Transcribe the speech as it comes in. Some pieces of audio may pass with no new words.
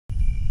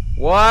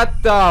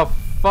What the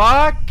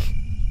fuck?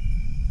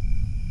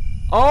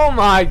 Oh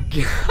my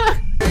god.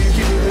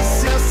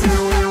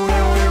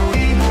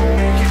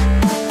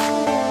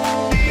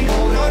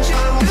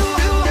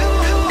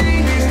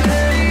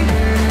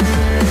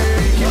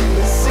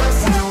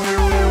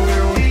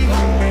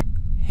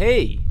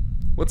 Hey,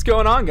 what's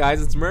going on,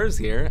 guys? It's Merrzzz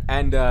here,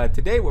 and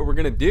today what we're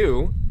gonna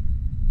do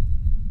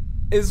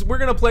is we're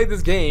gonna play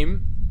this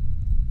game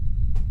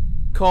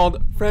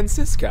called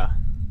Francisca.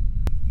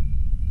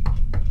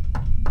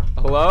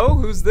 Hello?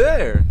 Who's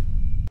there?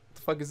 What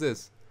the fuck is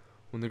this?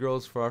 When the girl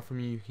is far from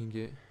you, you can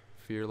get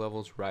fear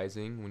levels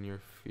rising. When your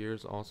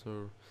fears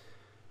also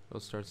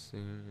start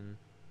singing.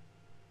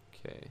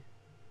 Okay.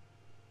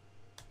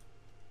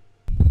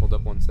 Hold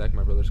up one sec,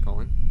 my brother's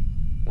calling.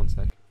 One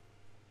sec.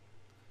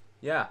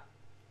 Yeah.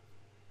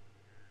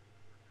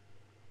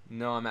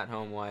 No, I'm at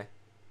home. Why?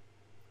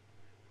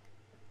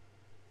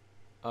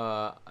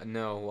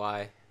 No,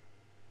 why?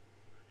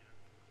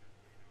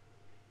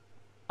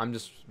 I'm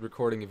just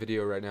recording a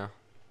video right now.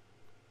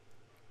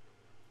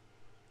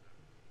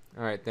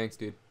 Alright, thanks,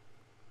 dude.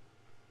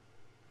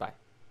 Bye.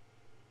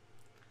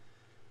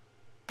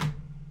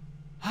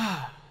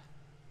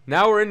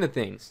 Now we're into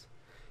things.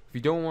 If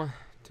you don't want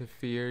to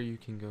fear, you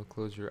can go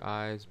close your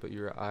eyes, but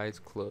your eyes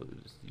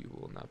closed. You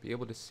will not be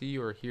able to see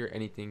or hear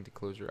anything. To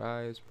close your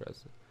eyes,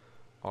 press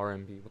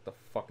RMB. What the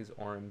fuck is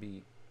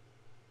RMB?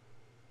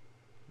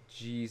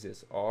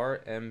 Jesus,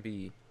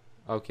 RMB.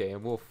 Okay,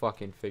 and we'll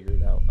fucking figure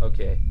it out.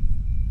 Okay.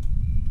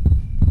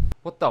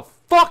 What the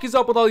fuck is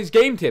up with all these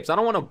game tips? I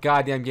don't want no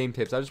goddamn game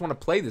tips. I just want to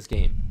play this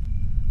game.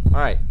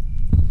 Alright.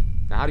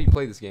 Now, how do you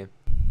play this game?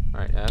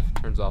 Alright, F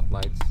turns off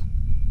lights.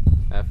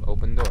 F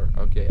open door.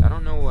 Okay, I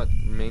don't know what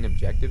the main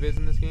objective is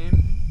in this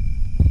game.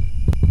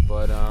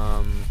 But,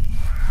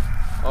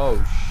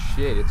 oh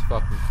shit, it's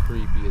fucking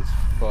creepy as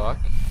fuck.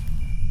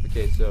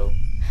 Okay, so.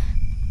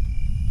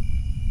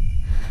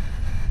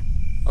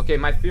 Okay,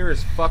 my fear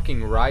is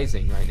fucking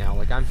rising right now.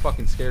 Like, I'm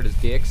fucking scared as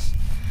dicks.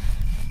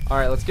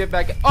 Alright, let's get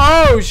back.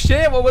 Oh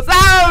shit, what was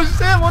that? Oh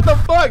shit, what the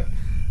fuck?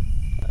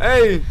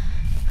 Hey,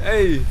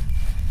 hey.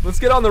 Let's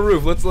get on the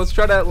roof. Let's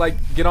try to like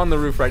get on the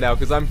roof right now,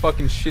 because I'm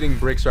fucking shitting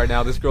bricks right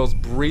now. This girl's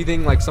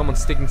breathing like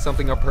someone's sticking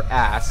something up her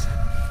ass.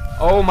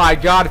 Oh my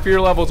god,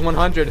 fear level's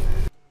 100.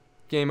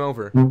 Game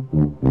over.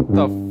 What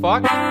the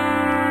fuck?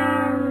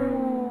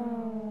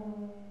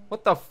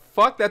 What the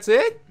fuck? That's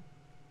it?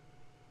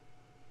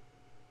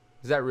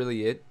 Is that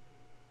really it?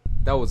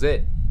 That was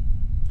it.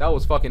 That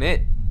was fucking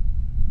it.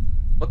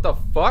 What the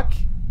fuck?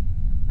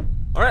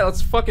 Alright,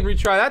 let's fucking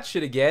retry that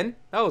shit again.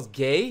 That was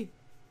gay.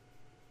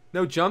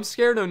 No jump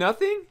scare, no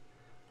nothing?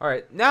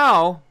 Alright,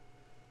 now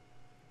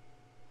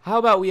how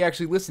about we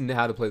actually listen to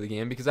how to play the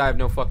game, because I have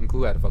no fucking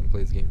clue how to fucking play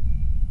this game.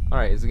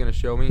 Alright, is it gonna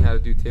show me how to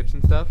do tips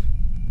and stuff?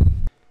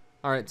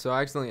 Alright, so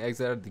I accidentally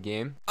exited the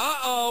game.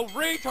 Uh-oh,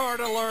 retard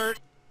alert!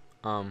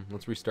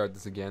 Let's restart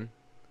this again.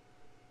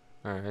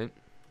 Alright.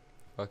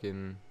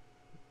 Fucking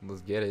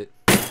let's get it.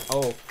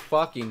 Oh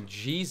fucking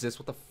Jesus,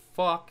 what the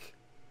fuck?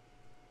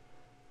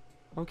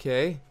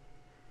 Okay.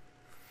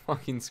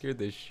 Fucking scared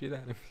the shit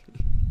out of me.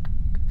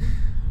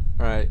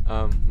 Alright,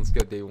 let's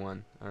go day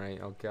one. Alright,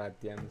 oh god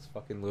damn, this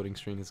fucking loading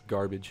screen is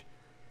garbage.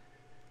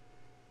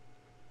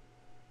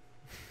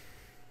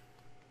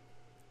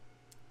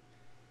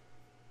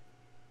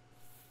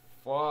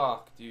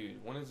 Fuck,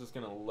 dude, when is this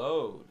gonna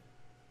load?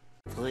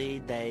 3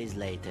 days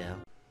later.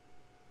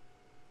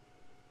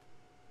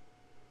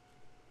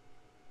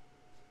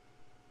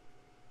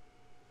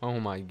 Oh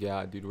my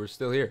god, dude, we're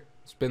still here.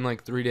 It's been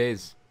like 3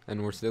 days,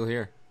 and we're still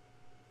here.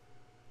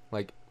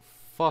 Like,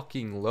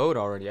 fucking load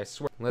already, I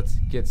swear. Let's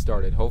get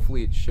started.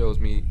 Hopefully it shows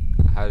me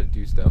how to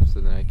do stuff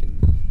so that I can...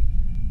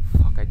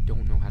 Fuck, I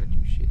don't know how to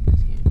do shit in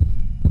this game.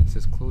 It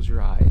says close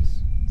your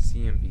eyes.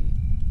 CMB.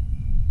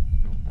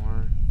 No,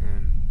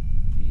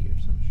 RMB or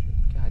some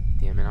shit. God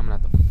damn it, I'm gonna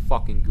have to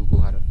fucking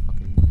Google how to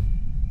fucking...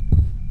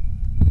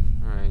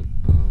 Alright,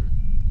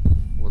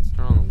 let's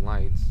turn on the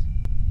lights.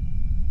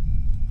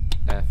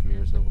 F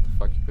Merrzzz, what the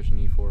fuck you pushing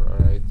E for?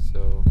 Alright,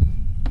 so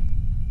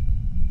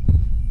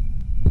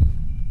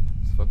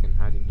it's fucking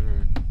hiding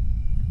here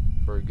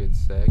for a good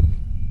sec,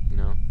 you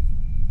know.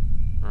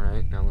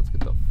 Alright, now let's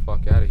get the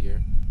fuck out of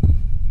here.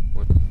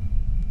 What?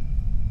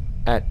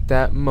 At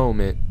that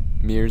moment,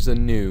 Merrzzz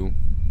knew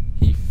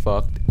he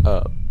fucked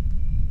up.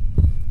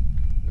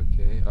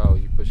 Okay, oh,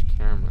 you push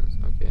cameras,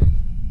 okay.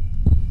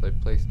 So I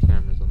placed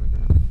cameras on the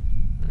ground.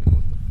 Alright,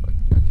 what the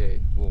fuck? Okay,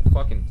 well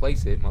fucking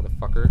place it,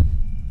 motherfucker.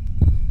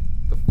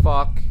 The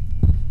fuck?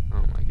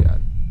 Oh my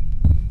god.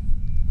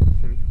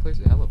 Damn, you can place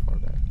it hella far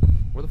back.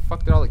 Where the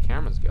fuck did all the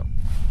cameras go?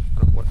 I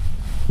don't what.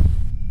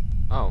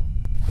 Oh,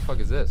 what the fuck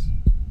is this?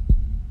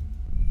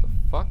 What the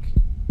fuck?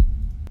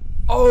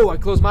 Oh, I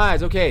closed my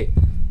eyes. Okay.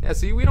 Yeah,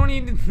 see, we don't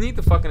need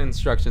the fucking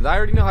instructions. I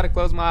already know how to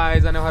close my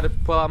eyes. I know how to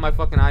pull out my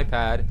fucking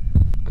iPad.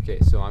 Okay,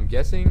 so I'm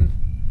guessing.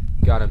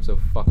 God, I'm so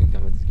fucking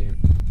done with this game.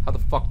 How the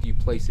fuck do you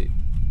place it?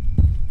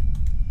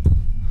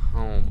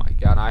 Oh my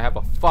god, I have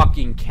a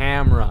fucking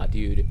camera,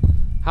 dude.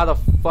 How the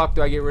fuck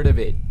do I get rid of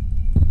it?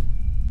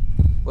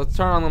 Let's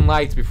turn on the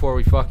lights before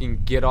we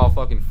fucking get all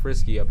fucking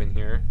frisky up in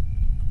here.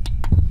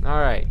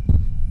 Alright.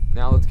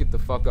 Now let's get the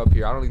fuck up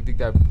here. I don't even think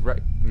that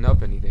brightened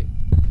up anything.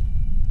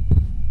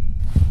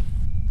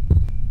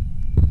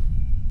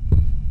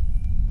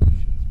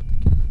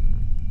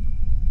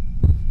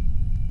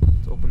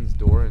 Let's open this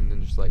door and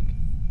then just like...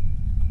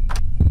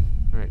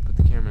 Alright, put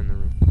the camera in the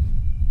room.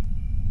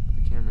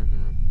 Put the camera in the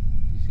room.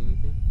 Do you see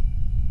anything?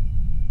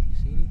 Do you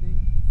see anything?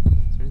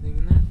 Is there anything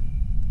in there?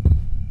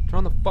 Turn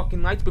on the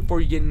fucking lights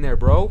before you get in there,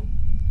 bro.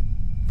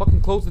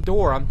 Fucking close the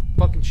door. I'm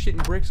fucking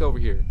shitting bricks over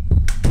here.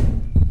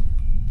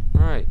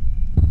 Alright.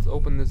 Let's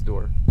open this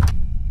door.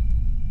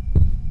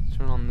 Let's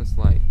turn on this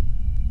light.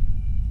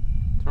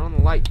 Turn on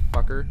the light,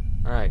 fucker.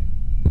 Alright.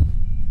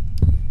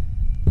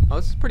 Oh,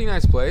 this is a pretty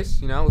nice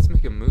place. You know, let's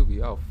make a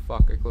movie. Oh,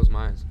 fuck. I closed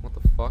my eyes. What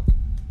the fuck?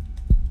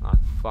 Ah,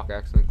 fuck. I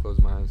accidentally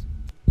closed my eyes.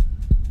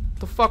 What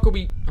the fuck are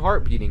we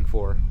heart beating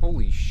for?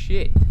 Holy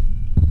shit.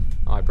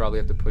 Oh, I probably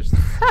have to push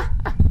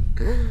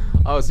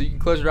Oh, so you can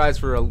close your eyes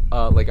for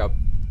a, like a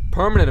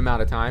permanent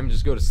amount of time.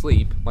 Just go to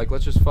sleep. Like,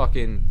 let's just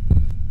fucking...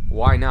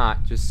 Why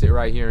not? Just sit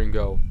right here and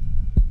go.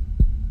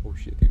 Oh,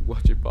 shit, dude.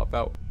 Watch it pop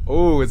out.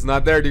 Oh, it's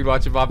not there, dude.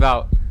 Watch it pop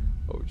out.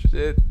 Oh,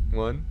 shit.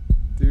 1,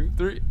 2,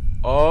 3.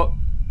 Oh.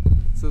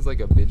 This is like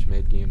a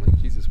bitch-made game.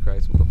 Like, Jesus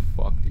Christ. What the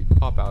fuck, dude?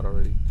 Pop out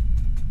already.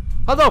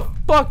 How the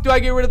fuck do I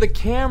get rid of the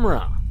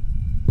camera?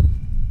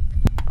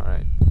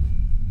 Alright.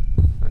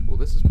 Alright, well,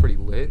 this is pretty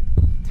lit.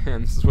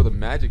 Damn, this is where the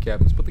magic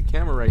happens. Put the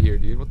camera right here,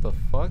 dude. What the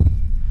fuck?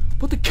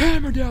 Put the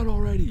camera down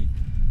already.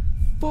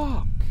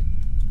 Fuck.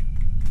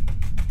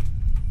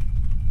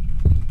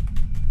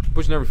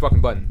 Pushing every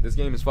fucking button. This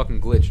game is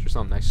fucking glitched or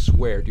something. I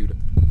swear, dude.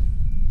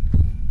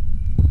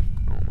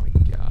 Oh my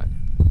god.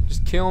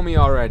 Just kill me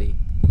already.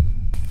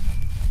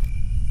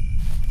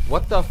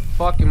 What the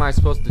fuck am I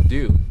supposed to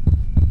do?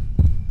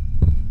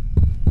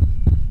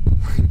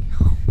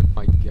 Oh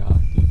my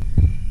god, dude.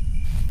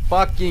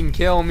 Fucking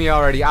kill me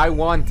already. I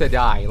want to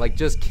die. Like,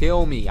 just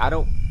kill me. I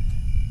don't...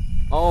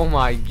 Oh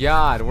my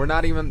god. We're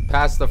not even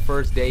past the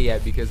first day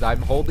yet because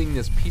I'm holding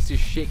this piece of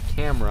shit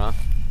camera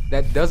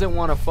that doesn't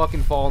want to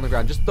fucking fall on the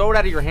ground. Just throw it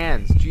out of your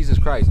hands. Jesus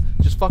Christ.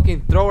 Just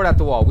fucking throw it at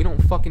the wall. We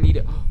don't fucking need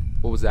it.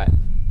 What was that?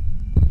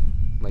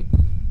 Like,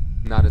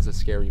 not as a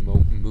scary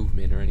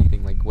movement or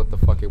anything. Like, what the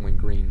fuck, it went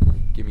green.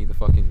 Like, give me the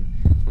fucking...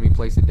 Let me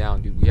place it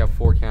down, dude. We have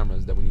 4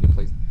 cameras that we need to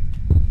place.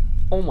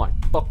 Oh my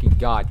fucking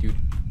god, dude.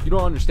 You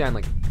don't understand.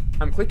 Like,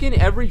 I'm clicking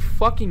every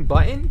fucking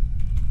button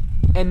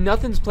and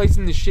nothing's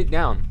placing this shit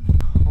down.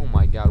 Oh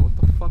my god, what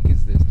the fuck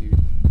is this, dude?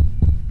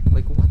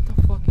 Like, what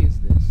the fuck is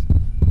this?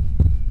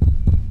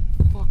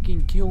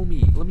 Fucking kill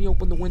me. Let me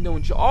open the window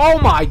and show. Oh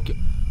my god.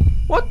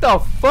 What the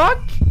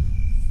fuck?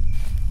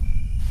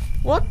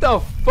 What the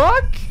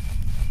fuck?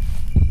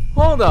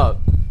 Hold up.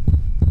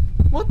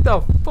 What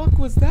the fuck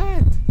was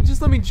that?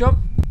 Just let me jump.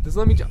 Just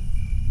let me jump.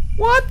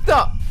 What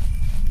the?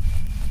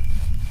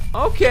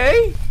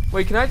 Okay.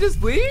 Wait, can I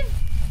just leave?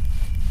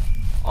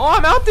 Oh,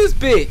 I'm out this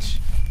bitch.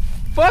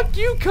 Fuck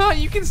you, cunt.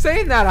 You can stay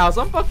in that house.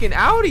 I'm fucking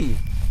outie.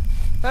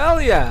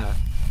 Hell yeah.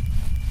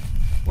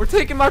 We're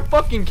taking my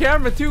fucking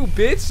camera too,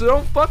 bitch. So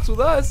don't fucks with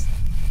us.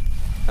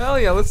 Hell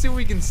yeah. Let's see what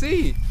we can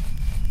see.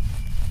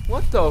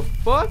 What the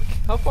fuck?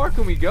 How far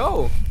can we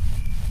go?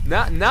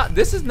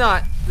 This is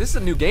a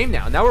new game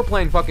now. Now we're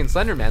playing fucking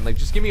Slenderman. Like,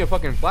 just give me a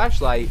fucking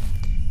flashlight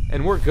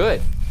and we're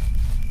good.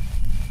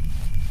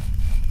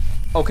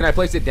 Oh, can I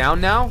place it down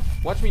now?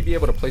 Watch me be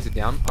able to place it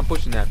down. I'm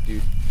pushing that,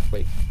 dude.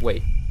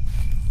 Wait.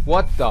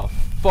 What the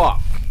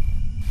fuck?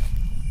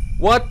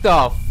 What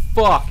the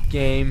fuck,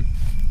 game?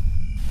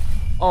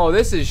 Oh,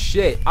 this is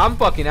shit. I'm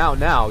fucking out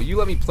now. You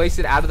let me place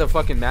it out of the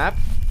fucking map?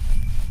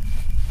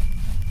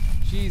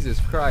 Jesus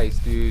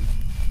Christ, dude.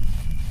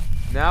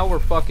 Now we're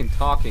fucking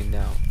talking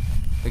now.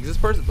 Like, is this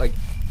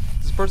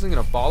person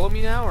gonna follow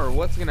me now, or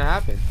what's gonna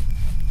happen?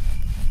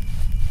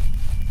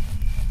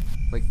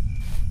 Like,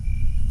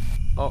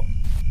 oh,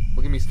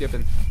 look at me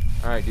skipping.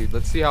 Alright, dude,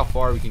 let's see how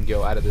far we can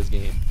go out of this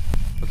game.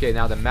 Okay,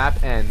 now the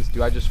map ends.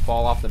 Do I just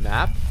fall off the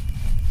map?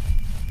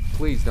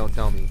 Please don't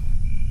tell me.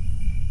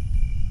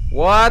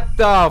 What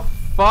the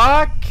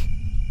fuck?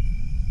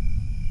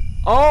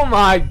 Oh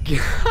my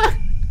god.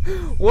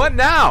 What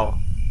now?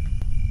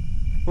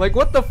 Like,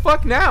 what the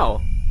fuck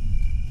now?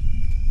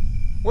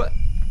 What?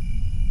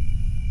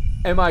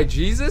 Am I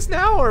Jesus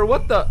now, or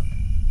what the?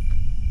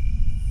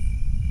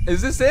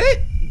 Is this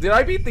it? Did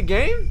I beat the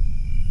game?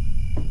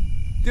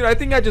 Dude, I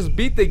think I just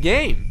beat the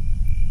game.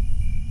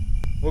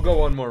 We'll go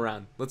one more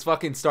round. Let's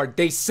fucking start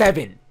day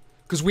 7.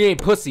 Because we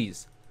ain't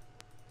pussies.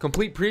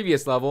 Complete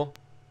previous level.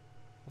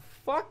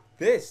 Fuck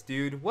this,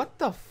 dude. What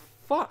the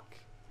fuck?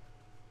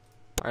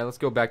 Alright, let's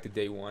go back to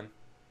day 1.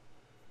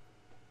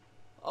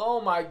 Oh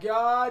my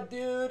god,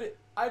 dude.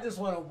 I just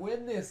want to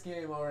win this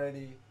game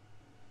already.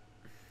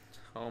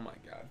 Oh my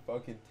god.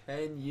 Fucking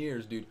 10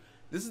 years, dude.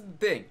 This is the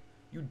thing.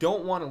 You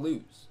don't want to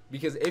lose.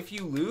 Because if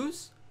you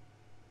lose,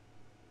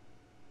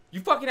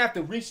 you fucking have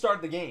to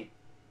restart the game.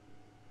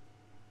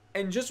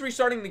 And just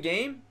restarting the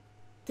game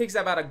takes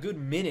about a good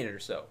minute or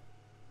so.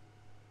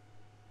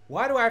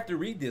 Why do I have to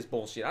read this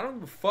bullshit? I don't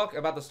give a fuck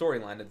about the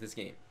storyline of this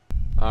game.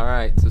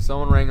 Alright, so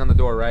someone rang on the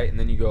door, right? And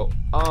then you go,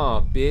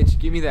 oh, bitch,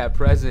 give me that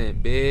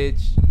present,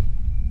 bitch.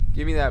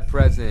 Give me that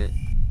present.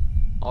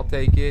 I'll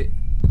take it.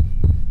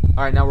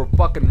 Alright, now we're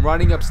fucking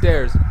running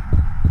upstairs.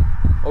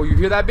 Oh, you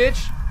hear that,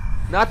 bitch?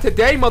 Not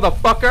today,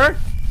 motherfucker.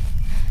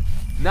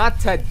 Not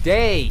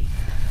today.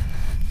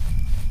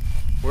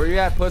 Where you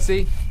at,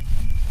 pussy?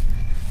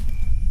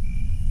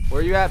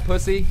 Where you at,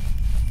 pussy?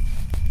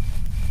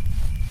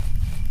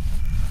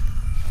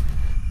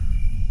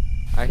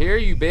 I hear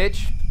you,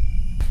 bitch.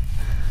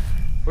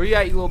 Where you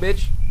at, you little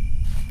bitch?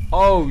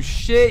 Oh,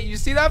 shit. You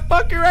see that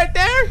fucker right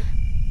there?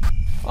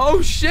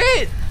 Oh,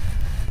 shit.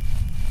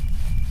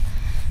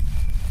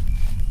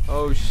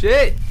 Oh,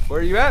 shit.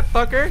 Where you at,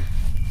 fucker?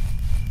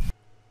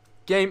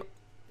 Game.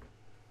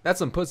 That's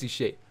some pussy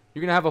shit.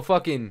 You're gonna have a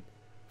fucking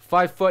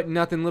 5'0"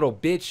 nothing little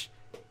bitch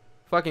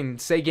fucking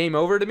say game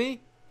over to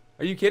me?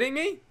 Are you kidding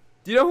me?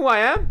 Do you know who I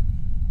am?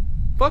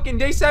 Fucking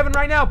day 7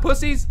 right now,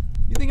 pussies.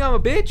 You think I'm a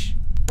bitch?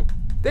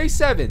 Day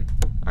 7.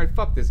 Alright,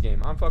 fuck this game.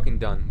 I'm fucking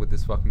done with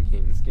this fucking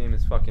game. This game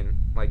is fucking,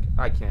 like,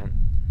 I can't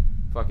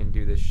fucking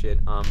do this shit.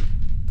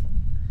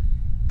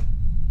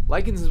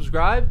 Like and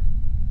subscribe.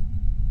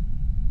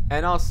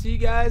 And I'll see you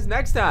guys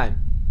next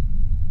time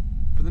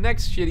for the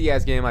next shitty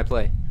ass game I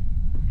play.